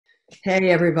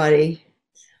Hey, everybody.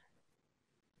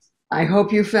 I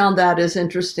hope you found that as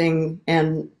interesting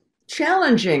and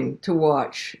challenging to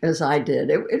watch as I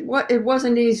did. It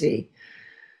wasn't easy,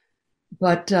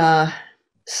 but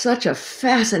such a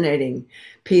fascinating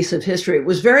piece of history. It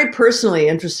was very personally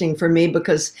interesting for me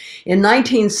because in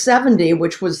 1970,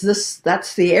 which was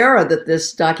that's the era that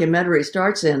this documentary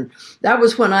starts in, that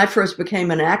was when I first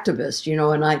became an activist,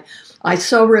 and I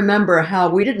so remember how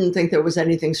we didn't think there was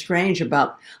anything strange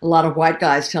about a lot of white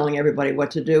guys telling everybody what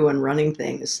to do and running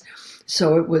things.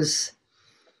 So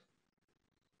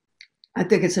I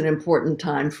think it's an important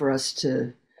time for us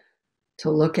to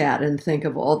look at and think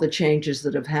of all the changes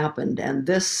that have happened. And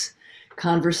this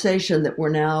conversation that we're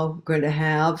now going to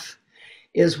have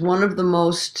is one of the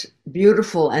most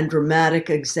beautiful and dramatic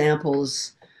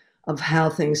examples of how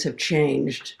things have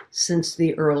changed since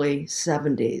the early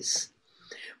 70s.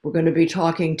 We're going to be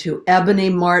talking to Ebony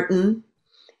Martin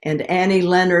and Annie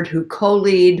Leonard, who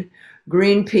co-lead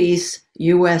Greenpeace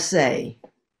USA.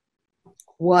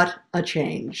 What a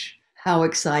change. How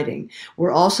exciting. We're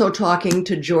also talking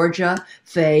to Georgia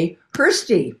Faye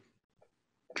Hirsty,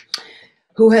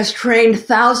 who has trained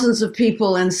thousands of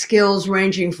people in skills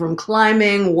ranging from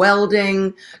climbing,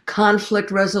 welding,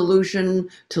 conflict resolution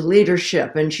to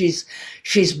leadership. And she's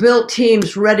built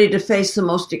teams ready to face the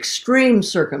most extreme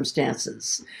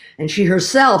circumstances. And she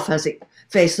herself has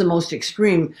faced the most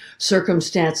extreme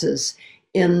circumstances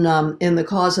in the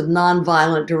cause of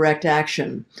nonviolent direct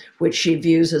action, which she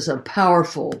views as a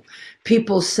powerful,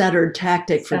 people-centered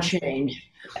tactic for change.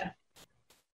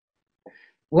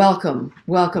 Welcome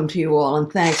to you all,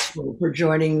 and thanks for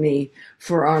joining me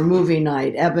for our movie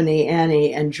night, Ebony,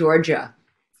 Annie, and Georgia.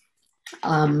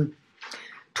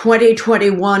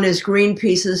 2021 is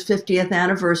Greenpeace's 50th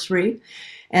anniversary,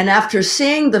 and after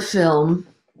seeing the film,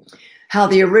 how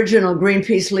the original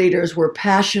Greenpeace leaders were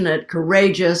passionate,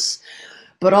 courageous,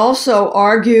 but also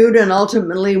argued and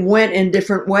ultimately went in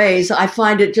different ways, I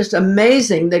find it just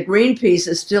amazing that Greenpeace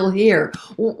is still here.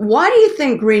 Why do you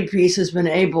think Greenpeace has been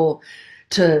able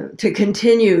to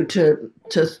continue to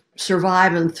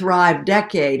survive and thrive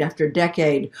decade after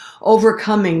decade,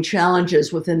 overcoming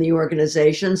challenges within the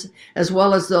organizations as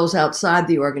well as those outside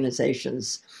the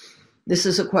organizations? This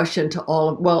is a question to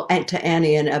and to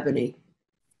Annie and Ebony.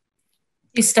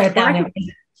 You start that,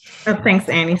 Ebony. Oh, thanks,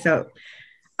 Annie. So,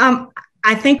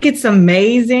 I think it's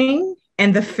amazing,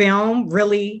 and the film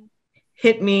really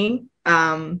hit me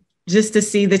just to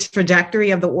see the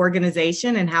trajectory of the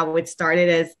organization and how it started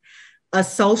as a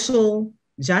social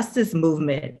justice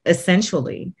movement,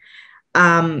 essentially.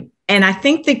 And I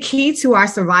think the key to our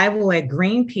survival at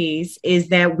Greenpeace is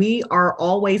that we are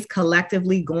always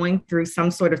collectively going through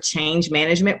some sort of change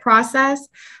management process,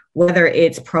 whether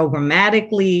it's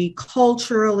programmatically,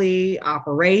 culturally,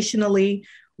 operationally.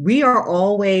 We are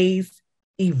always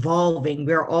evolving.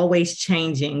 We're always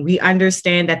changing. We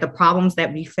understand that the problems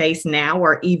that we face now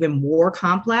are even more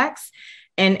complex.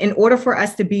 And in order for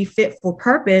us to be fit for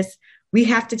purpose, we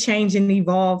have to change and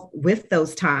evolve with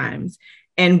those times.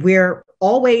 And we're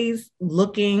always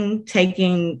looking,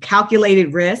 taking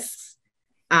calculated risks.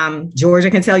 Georgia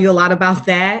can tell you a lot about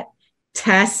that.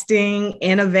 Testing,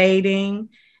 innovating,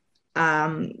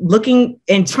 looking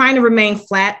and trying to remain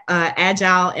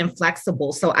agile and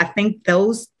flexible. So I think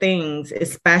those things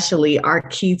especially are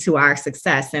key to our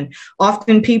success. And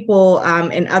often people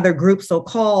in other groups will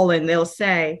call and they'll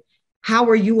say, how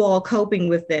are you all coping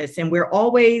with this? And we're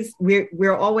always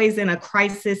in a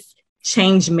crisis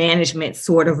change management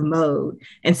sort of mode.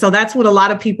 And so that's what a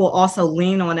lot of people also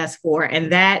lean on us for.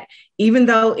 And that, even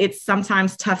though it's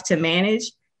sometimes tough to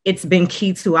manage, it's been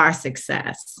key to our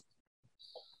success.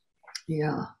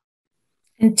 Yeah.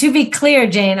 And to be clear,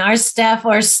 Jane, our staff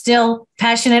are still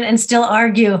passionate and still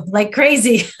argue like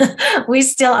crazy. We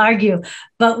still argue,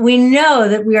 but we know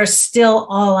that we are still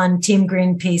all on Team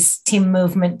Greenpeace, Team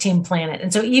Movement, Team Planet.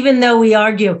 And so even though we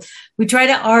argue, we try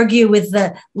to argue with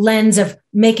the lens of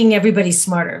making everybody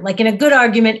smarter. Like in a good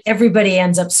argument, everybody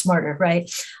ends up smarter, right?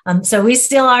 So we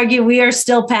still argue, we are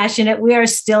still passionate, we are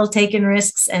still taking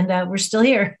risks, and we're still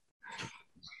here.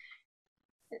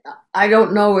 I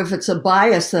don't know if it's a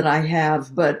bias that I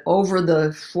have, but over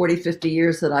the 40, 50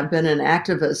 years that I've been an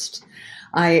activist,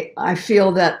 I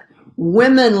feel that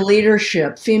women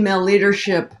leadership, female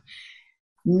leadership,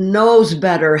 knows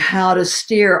better how to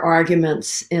steer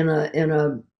arguments in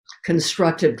a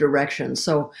constructive direction.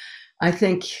 So I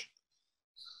think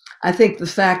the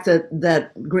fact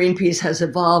that Greenpeace has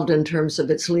evolved in terms of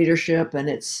its leadership and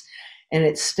its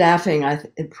staffing,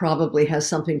 it probably has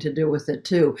something to do with it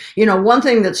too. One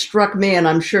thing that struck me, and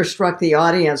I'm sure struck the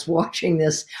audience watching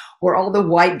this, were all the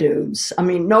white dudes. I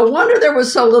mean, no wonder there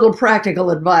was so little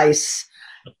practical advice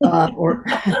or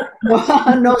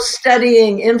no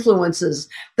steadying influences.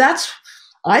 That's,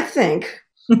 I think,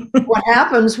 what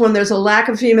happens when there's a lack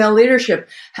of female leadership.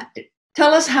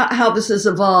 Tell us how this has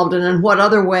evolved and in what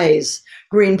other ways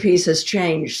Greenpeace has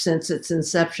changed since its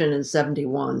inception in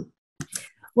 71.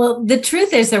 Well, the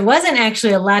truth is there wasn't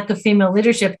actually a lack of female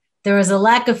leadership. There was a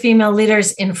lack of female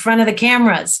leaders in front of the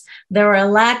cameras. There were a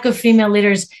lack of female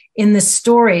leaders in the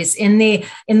stories. In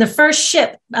the first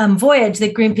ship voyage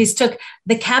that Greenpeace took,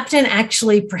 the captain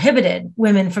actually prohibited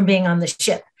women from being on the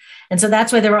ship. And so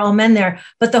that's why there were all men there.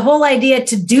 But the whole idea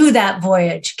to do that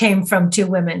voyage came from two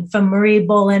women, from Marie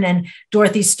Bolin and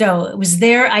Dorothy Stowe. It was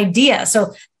their idea.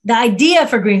 So the idea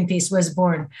for Greenpeace was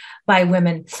born by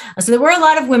women. So there were a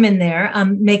lot of women there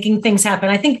making things happen.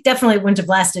 I think definitely it wouldn't have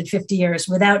lasted 50 years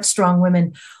without strong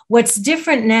women. What's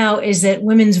different now is that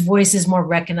women's voice is more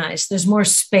recognized. There's more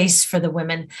space for the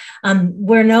women.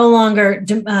 We're no longer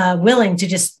willing to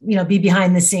just, be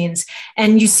behind the scenes.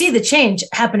 And you see the change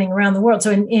happening around the world.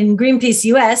 So in Greenpeace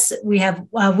US, we have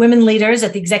women leaders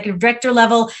at the executive director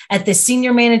level, at the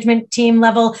senior management team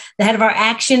level. The head of our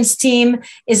actions team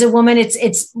is a woman.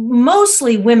 It's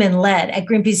mostly women led at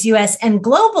Greenpeace US and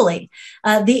globally.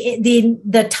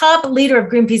 The top leader of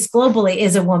Greenpeace globally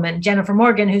is a woman, Jennifer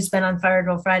Morgan, who's been on Fire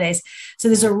Drill Fridays. So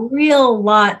there's a real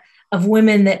lot of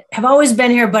women that have always been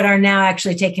here, but are now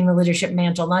actually taking the leadership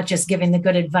mantle, not just giving the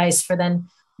good advice for then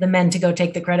the men to go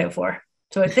take the credit for.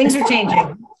 So things are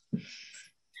changing.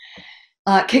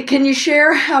 Can you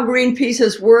share how Greenpeace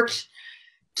has worked?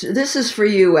 This is for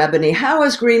you, Ebony. How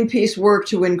has Greenpeace worked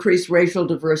to increase racial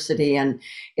diversity and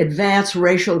advance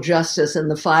racial justice in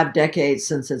the 5 decades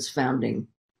since its founding?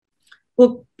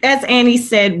 Well, as Annie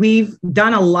said, we've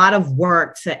done a lot of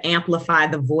work to amplify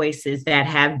the voices that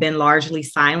have been largely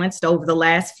silenced over the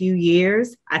last few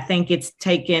years. I think it's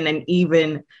taken an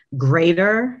even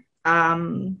greater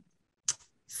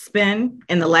spin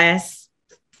in the last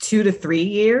 2 to 3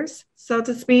 years, so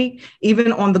to speak,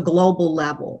 even on the global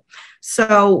level.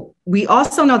 So we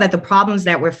also know that the problems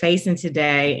that we're facing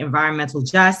today, environmental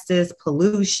justice,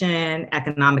 pollution,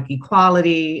 economic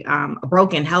equality, a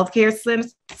broken healthcare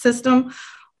system,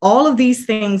 all of these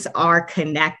things are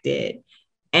connected.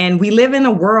 And we live in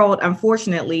a world,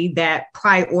 unfortunately, that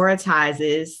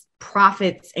prioritizes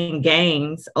profits and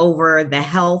gains over the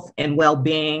health and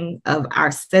well-being of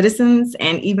our citizens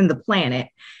and even the planet.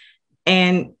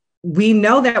 And we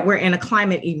know that we're in a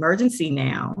climate emergency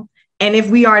now. And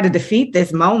if we are to defeat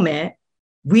this moment,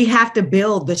 we have to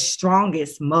build the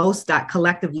strongest, most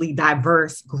collectively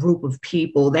diverse group of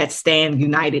people that stand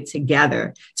united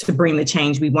together to bring the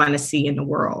change we want to see in the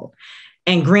world.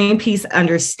 And Greenpeace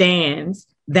understands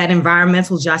that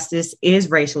environmental justice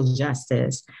is racial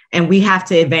justice, and we have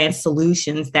to advance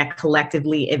solutions that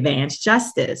collectively advance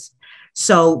justice.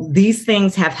 So these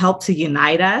things have helped to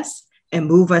unite us and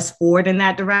move us forward in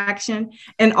that direction.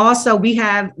 And also we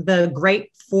have the great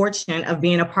fortune of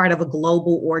being a part of a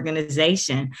global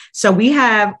organization. So we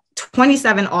have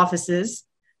 27 offices,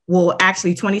 well,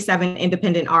 actually 27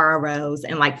 independent RROs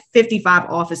and like 55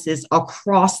 offices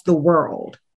across the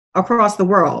world.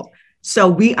 So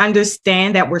we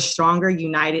understand that we're stronger,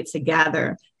 united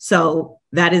together. So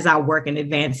that is our work in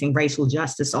advancing racial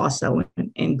justice also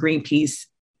in Greenpeace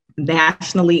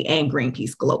nationally and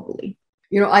Greenpeace globally.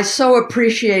 I so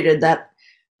appreciated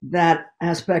that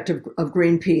aspect of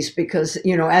Greenpeace because,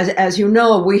 as you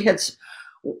know, we had,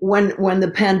 when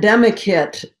the pandemic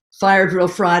hit, Fire Drill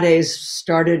Fridays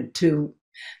started to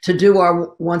do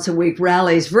our once a week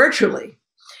rallies virtually.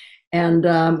 And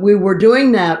we were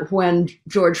doing that when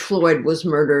George Floyd was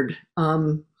murdered.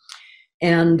 And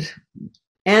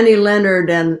Annie Leonard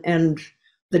and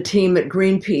the team at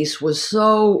Greenpeace was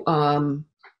so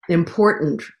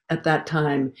important at that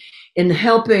time in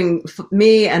helping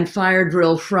me and Fire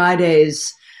Drill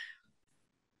Fridays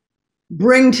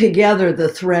bring together the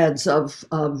threads of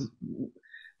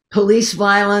police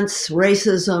violence,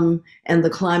 racism, and the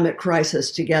climate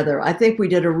crisis together. I think we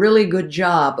did a really good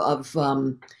job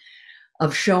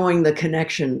of showing the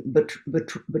connection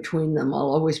between them.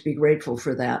 I'll always be grateful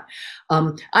for that.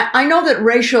 I know that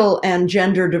racial and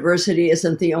gender diversity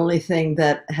isn't the only thing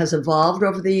that has evolved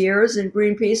over the years in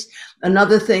Greenpeace.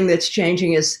 Another thing that's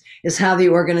changing is how the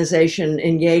organization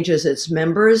engages its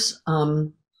members.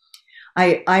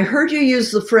 I heard you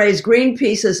use the phrase,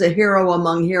 Greenpeace is a hero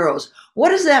among heroes. What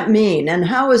does that mean? And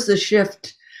how is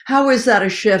that a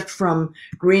shift from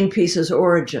Greenpeace's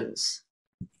origins?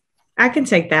 I can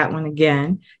take that one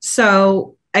again.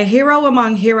 So a hero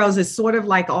among heroes is sort of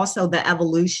like also the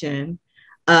evolution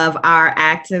of our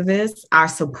activists, our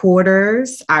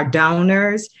supporters, our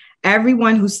donors,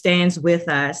 everyone who stands with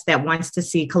us that wants to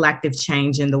see collective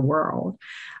change in the world.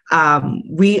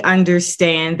 We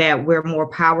understand that we're more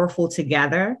powerful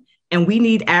together, and we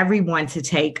need everyone to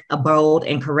take a bold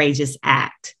and courageous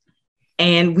act.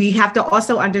 And we have to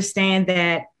also understand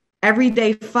that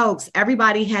everyday folks,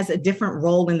 everybody has a different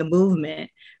role in the movement.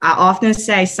 I often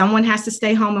say someone has to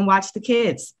stay home and watch the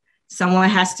kids. Someone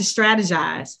has to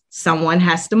strategize. Someone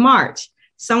has to march.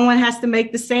 Someone has to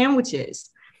make the sandwiches.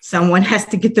 Someone has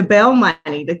to get the bail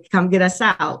money to come get us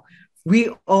out. We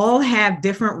all have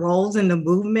different roles in the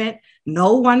movement.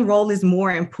 No one role is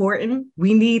more important.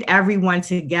 We need everyone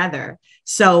together.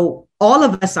 So all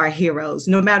of us are heroes,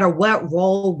 no matter what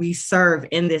role we serve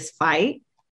in this fight.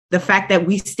 The fact that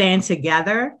we stand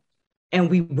together and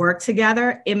we work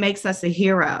together, it makes us a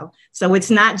hero. So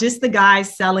it's not just the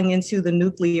guys selling into the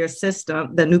nuclear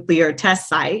system, the nuclear test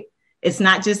site. It's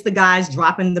not just the guys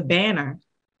dropping the banner.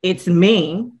 It's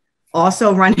me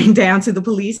also running down to the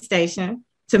police station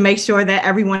to make sure that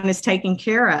everyone is taken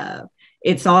care of.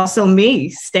 It's also me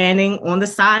standing on the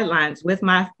sidelines with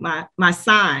my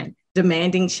sign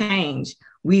demanding change.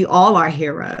 We all are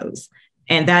heroes.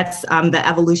 And that's the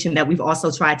evolution that we've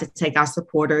also tried to take our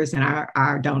supporters and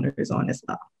our donors on as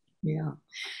well. Yeah,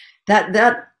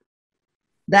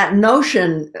 that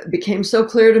notion became so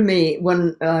clear to me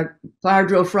when Fire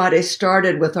Drill Friday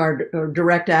started with our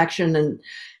direct action and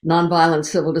nonviolent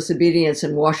civil disobedience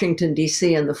in Washington,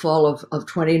 D.C. in the fall of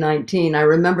 2019. I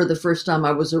remember the first time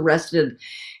I was arrested,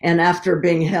 and after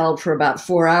being held for about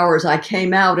 4 hours, I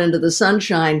came out into the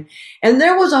sunshine, and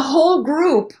there was a whole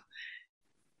group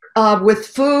with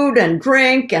food and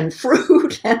drink and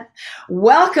fruit and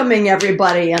welcoming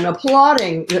everybody and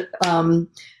applauding.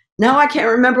 Now I can't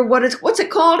remember what's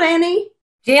it called, Annie?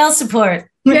 Jail support.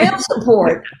 Jail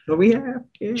support. That's what we have.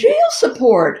 Yeah. Jail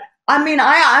support. I mean,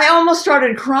 I almost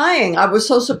started crying. I was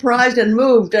so surprised and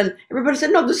moved, and everybody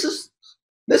said, no, this is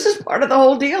part of the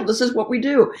whole deal. This is what we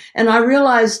do. And I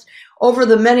realized over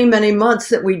the many, many months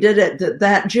that we did it,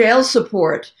 that jail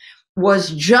support was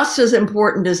just as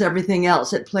important as everything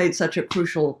else. It played such a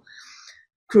crucial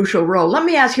role. Let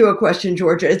me ask you a question,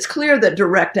 Georgia. It's clear that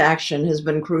direct action has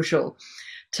been crucial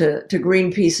to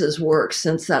Greenpeace's work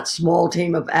since that small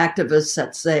team of activists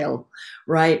set sail,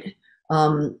 right?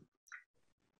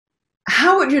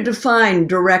 How would you define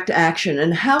direct action,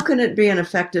 and how can it be an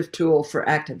effective tool for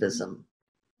activism?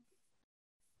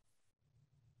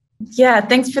 Yeah,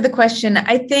 thanks for the question.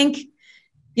 I think,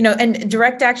 and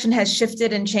direct action has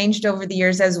shifted and changed over the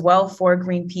years as well for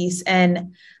Greenpeace.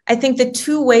 And I think the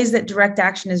two ways that direct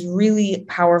action is really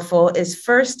powerful is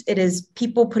first, it is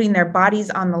people putting their bodies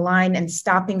on the line and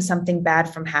stopping something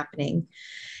bad from happening.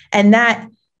 And that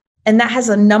has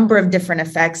a number of different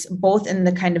effects, both in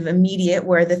the kind of immediate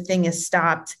where the thing is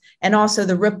stopped and also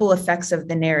the ripple effects of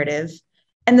the narrative.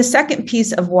 And the second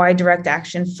piece of why direct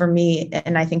action for me,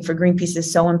 and I think for Greenpeace,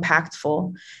 is so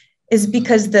impactful is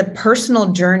because the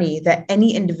personal journey that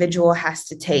any individual has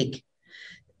to take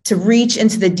to reach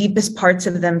into the deepest parts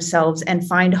of themselves and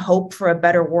find hope for a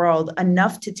better world,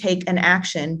 enough to take an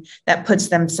action that puts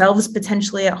themselves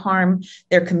potentially at harm,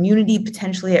 their community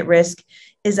potentially at risk,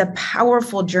 is a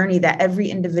powerful journey that every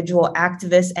individual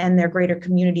activist and their greater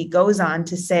community goes on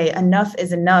to say, enough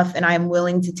is enough, and I am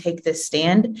willing to take this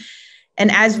stand. And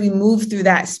as we move through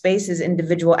that space as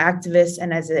individual activists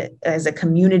and as a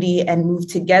community and move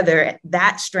together,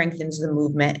 that strengthens the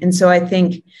movement. And so I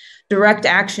think direct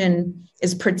action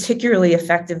is particularly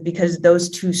effective because those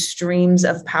two streams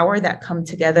of power that come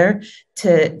together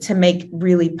to make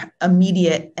really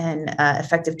immediate and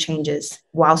effective changes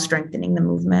while strengthening the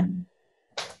movement.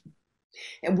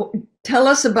 And tell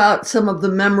us about some of the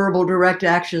memorable direct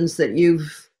actions that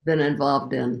you've been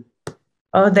involved in.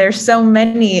 Oh, there's so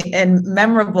many and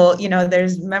memorable,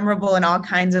 there's memorable in all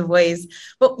kinds of ways.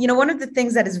 But, one of the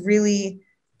things that is really,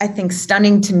 I think,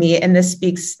 stunning to me, and this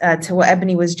speaks to what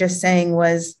Ebony was just saying,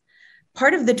 was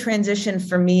part of the transition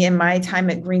for me in my time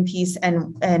at Greenpeace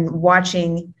and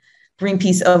watching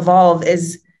Greenpeace evolve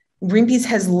is Greenpeace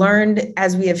has learned,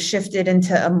 as we have shifted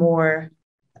into a more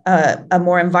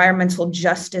environmental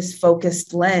justice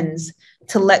focused lens,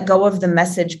 to let go of the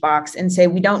message box and say,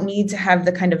 we don't need to have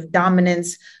the kind of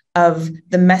dominance of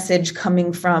the message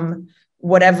coming from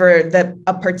whatever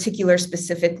a particular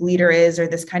specific leader is, or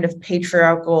this kind of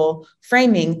patriarchal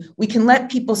framing. We can let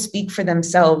people speak for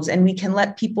themselves, and we can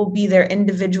let people be their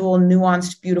individual,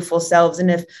 nuanced, beautiful selves.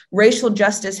 And if racial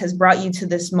justice has brought you to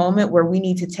this moment where we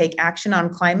need to take action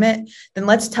on climate, then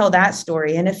let's tell that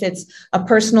story. And if it's a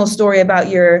personal story about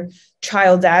your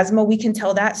child's asthma, we can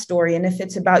tell that story. And if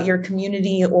it's about your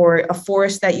community or a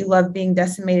forest that you love being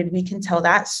decimated, we can tell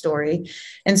that story.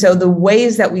 And so the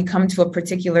ways that we come to a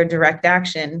particular direct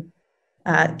action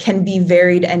can be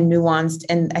varied and nuanced.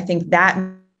 And I think that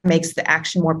makes the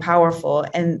action more powerful.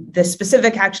 And the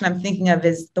specific action I'm thinking of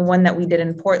is the one that we did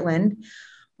in Portland,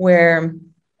 where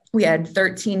we had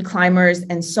 13 climbers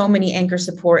and so many anchor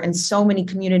support and so many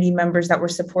community members that were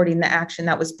supporting the action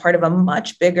that was part of a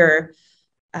much bigger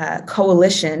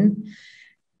coalition.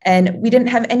 And we didn't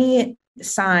have any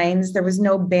signs. There was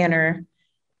no banner,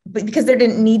 but because there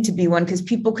didn't need to be one, because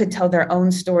people could tell their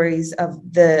own stories of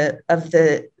the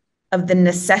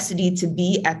necessity to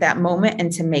be at that moment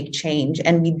and to make change.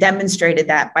 And we demonstrated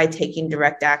that by taking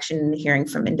direct action and hearing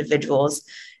from individuals.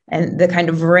 And the kind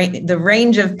of the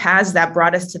range of paths that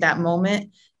brought us to that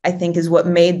moment, I think, is what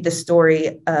made the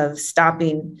story of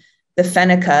stopping the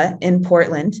Fenneca in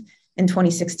Portland in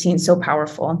 2016 so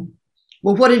powerful.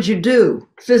 Well, what did you do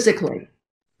physically?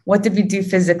 What did we do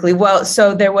physically? Well,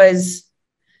 so there was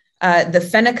the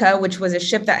Fenneca, which was a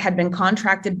ship that had been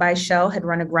contracted by Shell, had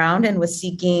run aground and was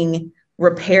seeking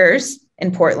repairs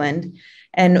in Portland.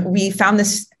 And we found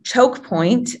this choke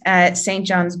point at St.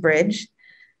 John's Bridge.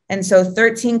 And so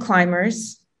 13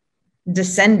 climbers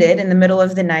descended in the middle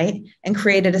of the night and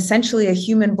created essentially a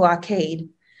human blockade,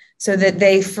 so that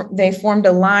they formed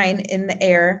a line in the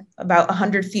air about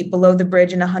 100 feet below the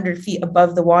bridge and 100 feet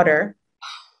above the water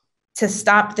to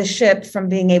stop the ship from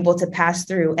being able to pass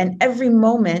through. And every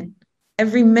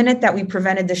minute that we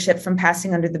prevented the ship from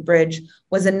passing under the bridge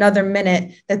was another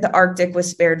minute that the Arctic was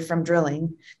spared from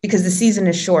drilling, because the season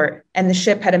is short and the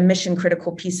ship had a mission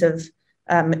critical piece of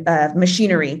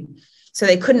machinery. So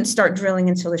they couldn't start drilling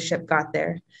until the ship got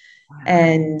there. Wow.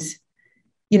 And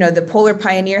the Polar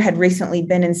Pioneer had recently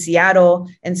been in Seattle.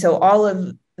 And so all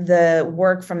of the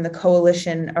work from the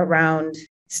coalition around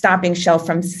stopping Shell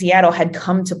from Seattle had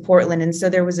come to Portland. And so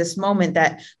there was this moment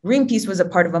that Greenpeace was a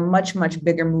part of a much, much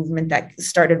bigger movement that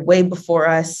started way before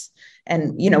us.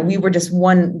 And, we were just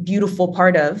one beautiful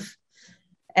part of.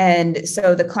 And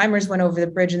so the climbers went over the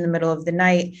bridge in the middle of the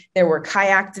night. There were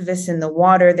kayaktivists in the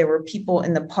water. There were people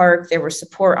in the park. There was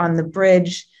support on the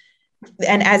bridge.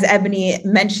 And as Ebony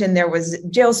mentioned, there was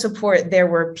jail support. There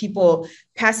were people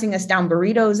passing us down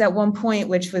burritos at one point,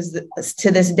 which was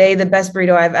to this day the best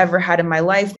burrito I've ever had in my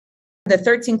life. The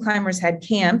 13 climbers had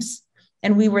camps,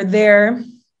 and we were there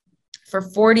for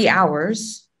 40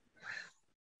 hours.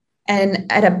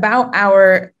 And at about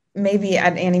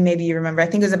Annie, maybe you remember, I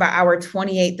think it was about hour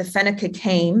 28, the Fenneca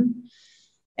came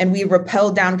and we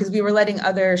rappelled down because we were letting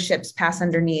other ships pass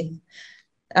underneath.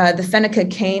 The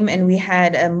Fenneca came and we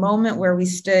had a moment where we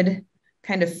stood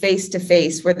kind of face to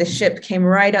face, where the ship came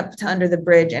right up to under the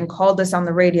bridge and called us on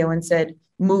the radio and said,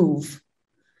 move.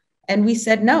 And we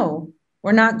said, no,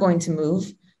 we're not going to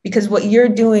move, because what you're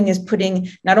doing is putting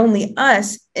not only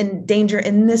us in danger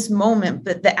in this moment,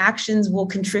 but the actions will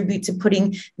contribute to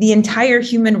putting the entire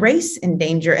human race in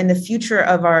danger and the future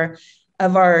of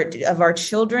our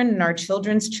children and our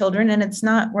children's children.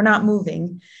 And we're not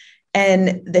moving.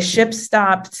 And the ship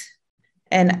stopped.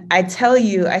 And I tell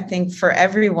you, I think for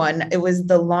everyone, it was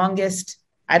the longest,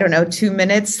 2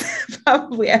 minutes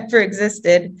probably ever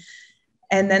existed.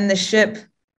 And then the ship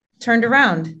turned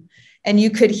around. And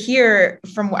you could hear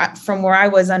from where I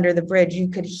was under the bridge, you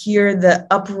could hear the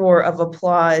uproar of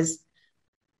applause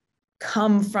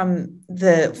come from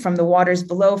the waters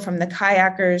below, from the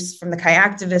kayakers, from the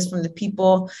kayaktivists, from the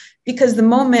people, because the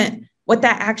moment, what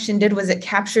that action did was it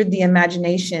captured the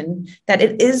imagination that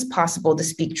it is possible to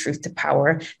speak truth to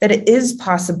power, that it is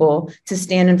possible to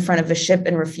stand in front of a ship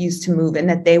and refuse to move, and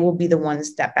that they will be the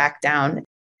ones that back down.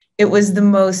 It was the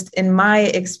most, in my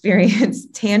experience,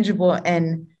 tangible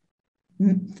and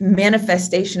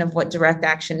manifestation of what direct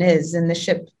action is. And the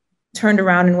ship turned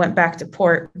around and went back to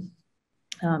port.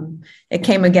 It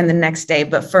came again the next day,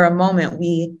 but for a moment,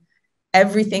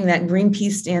 everything that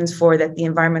Greenpeace stands for, that the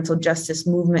environmental justice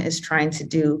movement is trying to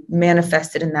do,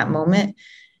 manifested in that moment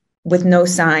with no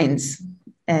signs.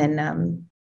 And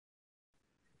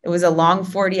it was a long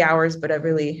 40 hours, but a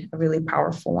really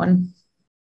powerful one.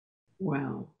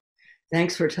 Wow.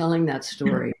 Thanks for telling that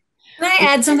story. Can I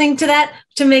add something to that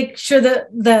to make sure that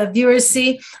the viewers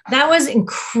see? That was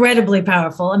incredibly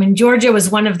powerful. I mean, Georgia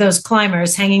was one of those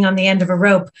climbers hanging on the end of a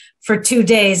rope for 2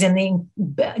 days in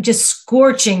the just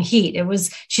scorching heat.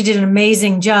 She did an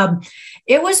amazing job.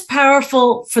 It was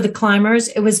powerful for the climbers.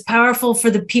 It was powerful for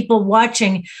the people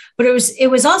watching, but it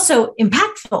was also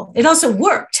impactful. It also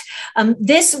worked.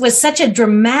 This was such a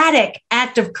dramatic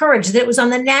act of courage that it was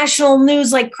on the national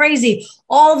news like crazy.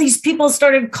 all these people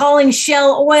started calling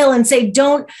Shell Oil and say,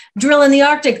 don't drill in the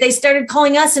Arctic. They started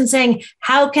calling us and saying,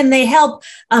 how can they help?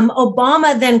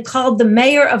 Obama then called the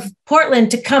mayor of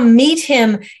Portland to come meet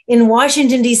him in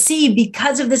Washington, D.C.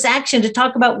 because of this action, to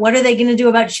talk about what are they going to do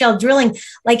about Shell drilling.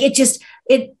 Like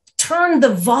it turned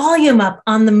the volume up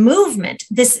on the movement,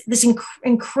 this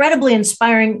incredibly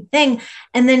inspiring thing.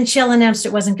 And then Shell announced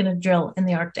it wasn't going to drill in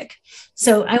the Arctic.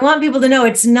 So I want people to know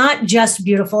it's not just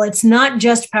beautiful. It's not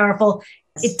just powerful.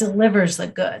 It delivers the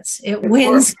goods. It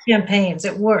wins campaigns.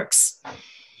 It works.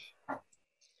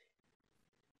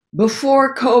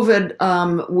 Before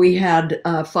COVID, we had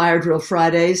Fire Drill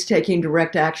Fridays, taking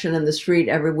direct action in the street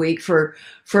every week. For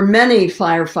many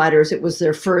firefighters, it was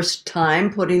their first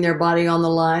time putting their body on the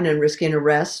line and risking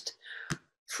arrest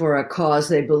for a cause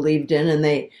they believed in,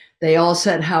 and they all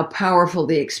said how powerful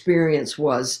the experience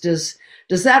was. Does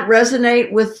that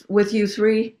resonate with you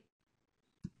three?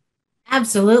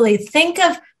 Absolutely. Think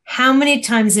of how many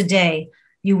times a day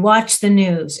you watch the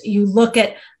news, you look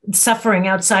at suffering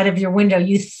outside of your window,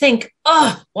 you think,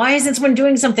 oh, why isn't someone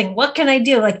doing something? What can I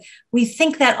do? Like, we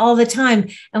think that all the time.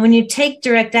 And when you take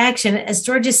direct action, as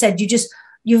Georgia said,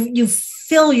 you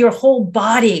fill your whole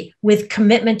body with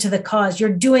commitment to the cause. You're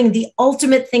doing the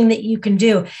ultimate thing that you can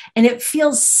do. And it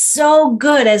feels so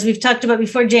good, as we've talked about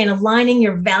before, Jane, aligning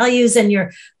your values and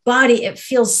your body. It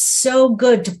feels so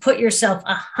good to put yourself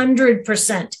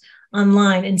 100%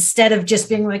 online instead of just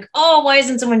being like, oh, why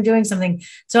isn't someone doing something?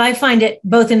 So I find it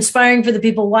both inspiring for the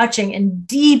people watching and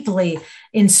deeply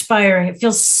inspiring. It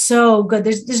feels so good.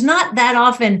 There's not that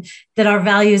often that our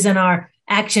values and our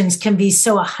actions can be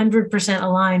so 100%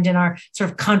 aligned in our sort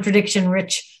of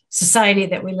contradiction-rich society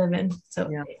that we live in. So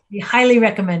yeah. We highly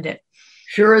recommend it.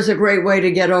 Sure is a great way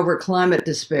to get over climate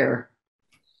despair.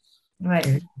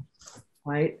 Right.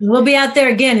 Right. We'll be out there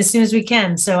again as soon as we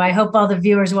can. So I hope all the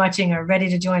viewers watching are ready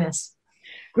to join us.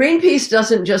 Greenpeace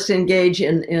doesn't just engage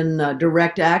in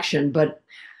direct action, but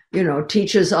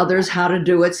teaches others how to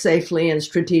do it safely and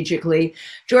strategically.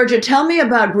 Georgia, tell me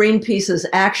about Greenpeace's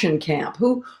Action Camp.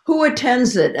 Who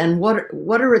attends it, and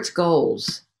what are its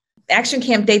goals? Action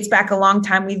Camp dates back a long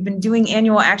time. We've been doing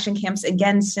annual action camps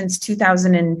again since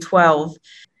 2012.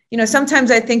 Sometimes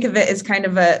I think of it as kind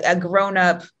of a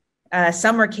grown-up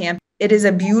summer camp. It is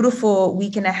a beautiful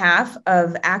week and a half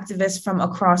of activists from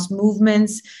across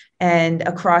movements and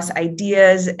across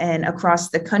ideas and across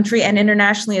the country and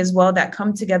internationally as well that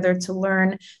come together to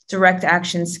learn direct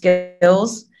action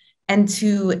skills and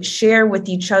to share with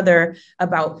each other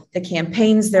about the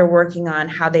campaigns they're working on,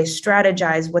 how they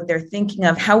strategize, what they're thinking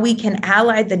of, how we can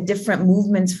ally the different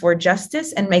movements for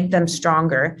justice and make them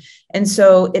stronger. And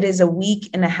so it is a week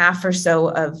and a half or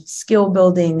so of skill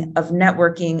building, of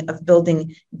networking, of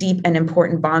building deep and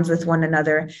important bonds with one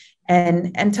another,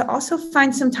 and to also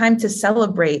find some time to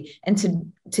celebrate and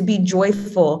to be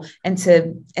joyful and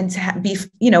to be,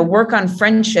 work on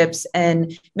friendships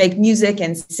and make music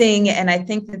and sing. And I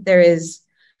think that there is,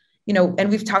 and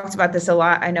we've talked about this a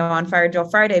lot, I know, on Fire Drill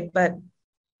Friday, but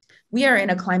we are in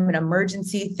a climate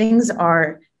emergency. Things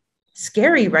are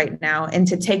scary right now, and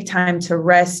to take time to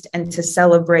rest and to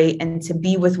celebrate and to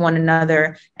be with one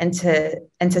another and to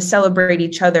celebrate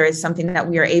each other is something that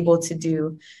we are able to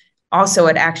do also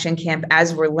at Action Camp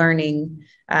as we're learning.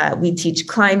 We teach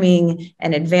climbing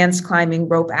and advanced climbing,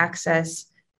 rope access,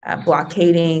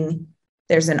 blockading.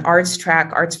 There's an arts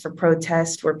track, Arts for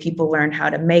Protest, where people learn how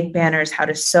to make banners, how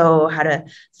to sew, how to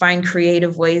find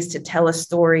creative ways to tell a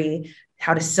story,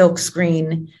 how to silk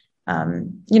screen.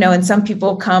 And some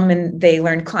people come and they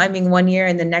learn climbing one year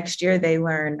and the next year they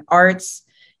learn arts.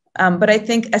 But I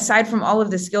think aside from all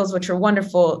of the skills, which are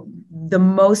wonderful, the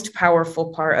most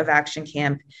powerful part of Action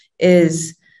Camp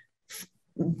is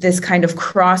this kind of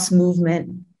cross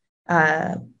movement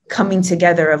coming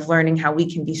together of learning how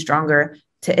we can be stronger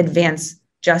to advance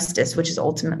justice, which is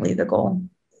ultimately the goal.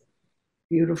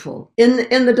 Beautiful.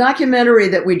 In the documentary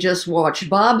that we just watched,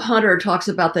 Bob Hunter talks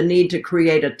about the need to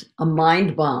create a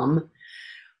mind bomb,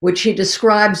 which he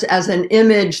describes as an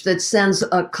image that sends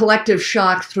a collective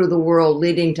shock through the world,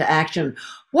 leading to action.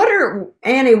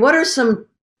 Annie, what are some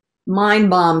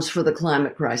mind bombs for the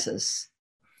climate crisis?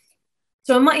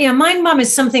 So mind bomb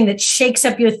is something that shakes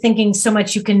up your thinking so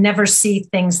much you can never see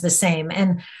things the same.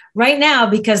 And right now,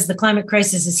 because the climate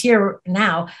crisis is here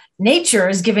now, nature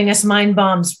is giving us mind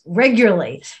bombs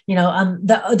regularly.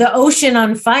 The ocean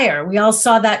on fire. We all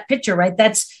saw that picture, right?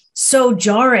 That's so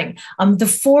jarring. The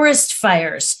forest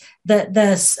fires,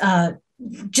 the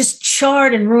just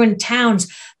charred and ruined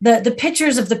towns, the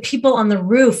pictures of the people on the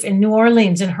roof in New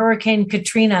Orleans in Hurricane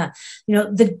Katrina,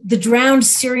 the drowned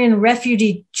Syrian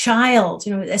refugee child,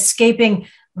 escaping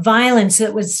violence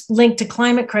that was linked to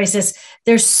climate crisis.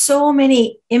 There's so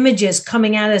many images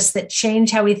coming at us that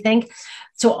change how we think.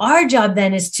 So our job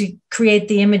then is to create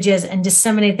the images and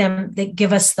disseminate them that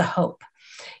give us the hope.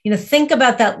 Think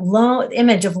about that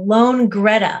image of lone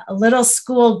Greta, a little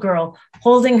schoolgirl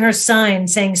holding her sign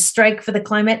saying strike for the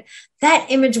climate. That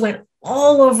image went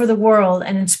all over the world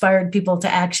and inspired people to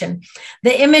action.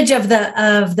 The image of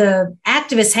the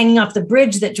activists hanging off the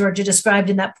bridge that Georgia described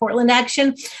in that Portland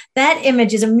action, that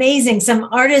image is amazing. Some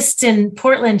artists in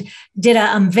Portland did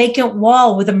a vacant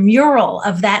wall with a mural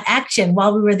of that action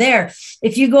while we were there.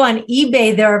 If you go on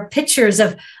eBay, there are pictures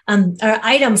of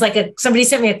items like somebody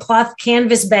sent me a cloth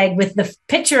canvas bag with the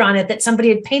picture on it that somebody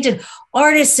had painted.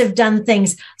 Artists have done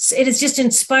things. It has just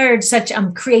inspired such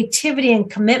creativity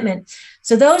and commitment.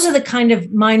 So those are the kind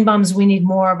of mind bombs we need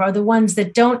more of, are the ones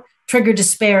that don't trigger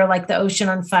despair like the ocean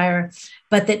on fire,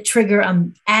 but that trigger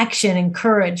action and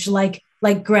courage like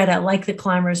Greta, like the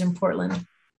climbers in Portland.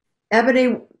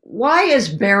 Ebony, why is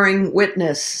bearing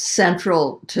witness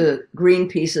central to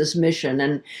Greenpeace's mission?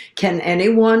 And can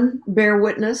anyone bear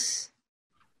witness?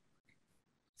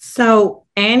 So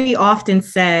Annie often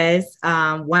says,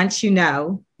 once you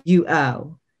know, you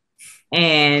owe.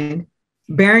 And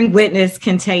bearing witness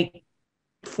can take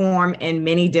form in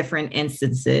many different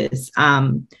instances.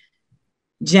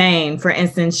 Jane, for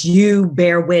instance, you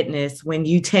bear witness when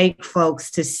you take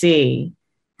folks to see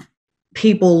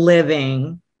people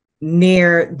living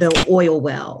near the oil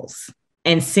wells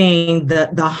and seeing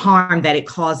the harm that it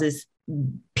causes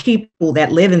people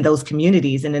that live in those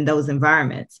communities and in those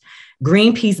environments.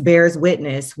 Greenpeace bears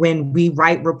witness when we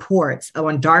write reports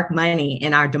on dark money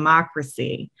in our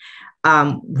democracy.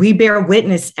 We bear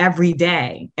witness every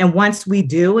day. And once we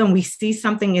do and we see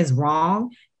something is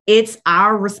wrong, it's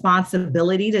our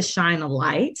responsibility to shine a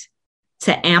light,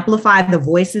 to amplify the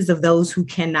voices of those who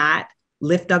cannot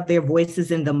lift up their voices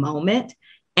in the moment,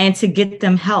 and to get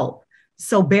them help.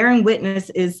 So bearing witness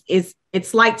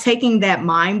it's like taking that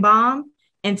mind bomb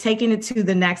and taking it to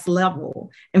the next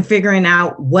level and figuring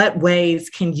out what ways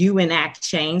can you enact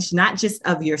change, not just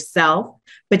of yourself,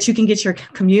 but you can get your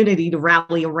community to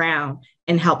rally around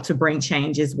and help to bring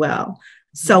change as well.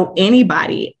 So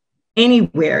anybody,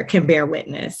 anywhere can bear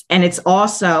witness. And it's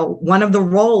also one of the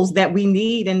roles that we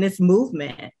need in this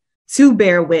movement to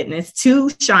bear witness, to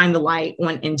shine the light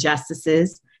on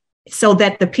injustices so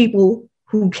that the people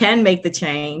who can make the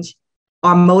change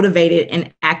are motivated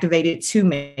and activated to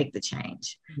make the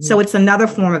change. Mm-hmm. So it's another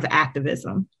form of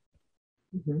activism.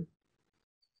 Mm-hmm.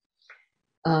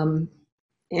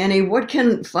 Annie, what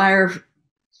can Fire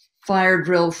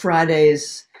Drill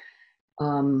Fridays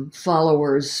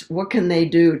followers, what can they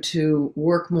do to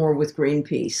work more with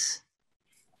Greenpeace?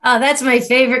 Oh, that's my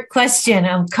favorite question.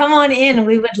 Come on in.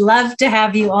 We would love to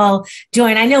have you all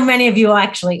join. I know many of you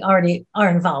actually already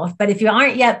are involved, but if you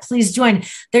aren't yet, please join.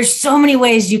 There's so many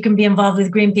ways you can be involved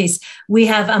with Greenpeace. We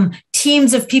have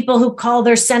teams of people who call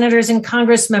their senators and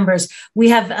Congress members. We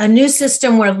have a new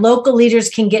system where local leaders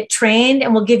can get trained,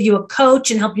 and we'll give you a coach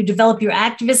and help you develop your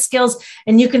activist skills.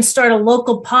 And you can start a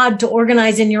local pod to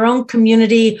organize in your own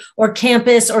community or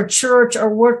campus or church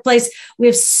or workplace. We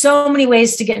have so many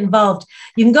ways to get involved.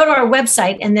 You can go to our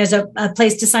website and there's a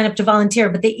place to sign up to volunteer.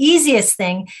 But the easiest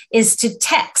thing is to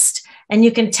text. And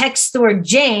you can text the word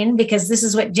Jane, because this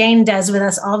is what Jane does with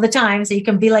us all the time. So you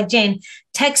can be like Jane.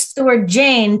 Text the word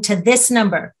Jane to this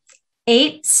number,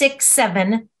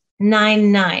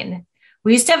 86799.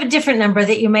 We used to have a different number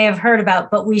that you may have heard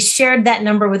about, but we shared that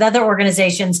number with other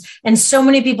organizations. And so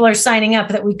many people are signing up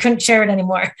that we couldn't share it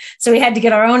anymore. So we had to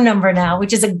get our own number now,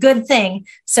 which is a good thing.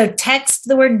 So text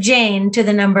the word Jane to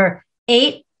the number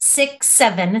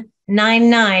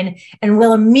 86799, and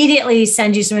we'll immediately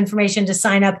send you some information to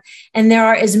sign up. And there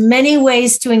are as many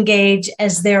ways to engage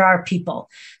as there are people.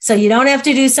 So you don't have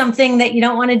to do something that you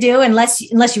don't want to do unless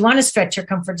you want to stretch your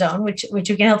comfort zone, which we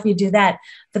can help you do that.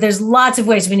 But there's lots of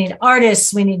ways. We need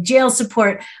artists, we need jail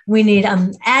support, we need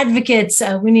advocates,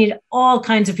 we need all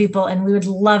kinds of people. And we would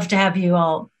love to have you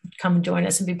all come and join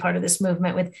us and be part of this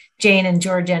movement with Jane and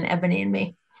Georgia and Ebony and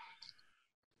me.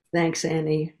 Thanks,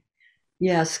 Annie.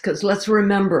 Yes, because let's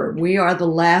remember, we are the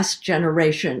last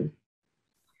generation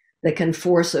that can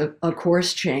force a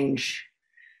course change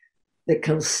that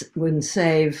can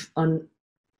save,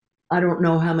 I don't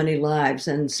know how many lives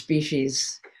and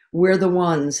species. We're the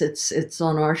ones. It's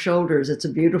on our shoulders. It's a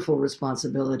beautiful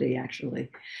responsibility, actually.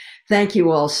 Thank you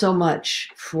all so much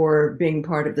for being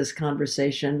part of this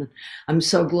conversation. I'm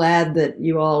so glad that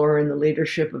you all are in the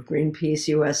leadership of Greenpeace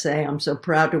USA. I'm so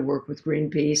proud to work with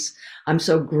Greenpeace. I'm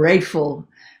so grateful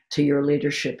to your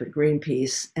leadership at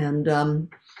Greenpeace, and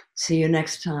see you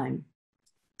next time.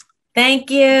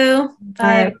 Thank you.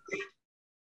 Bye. Bye.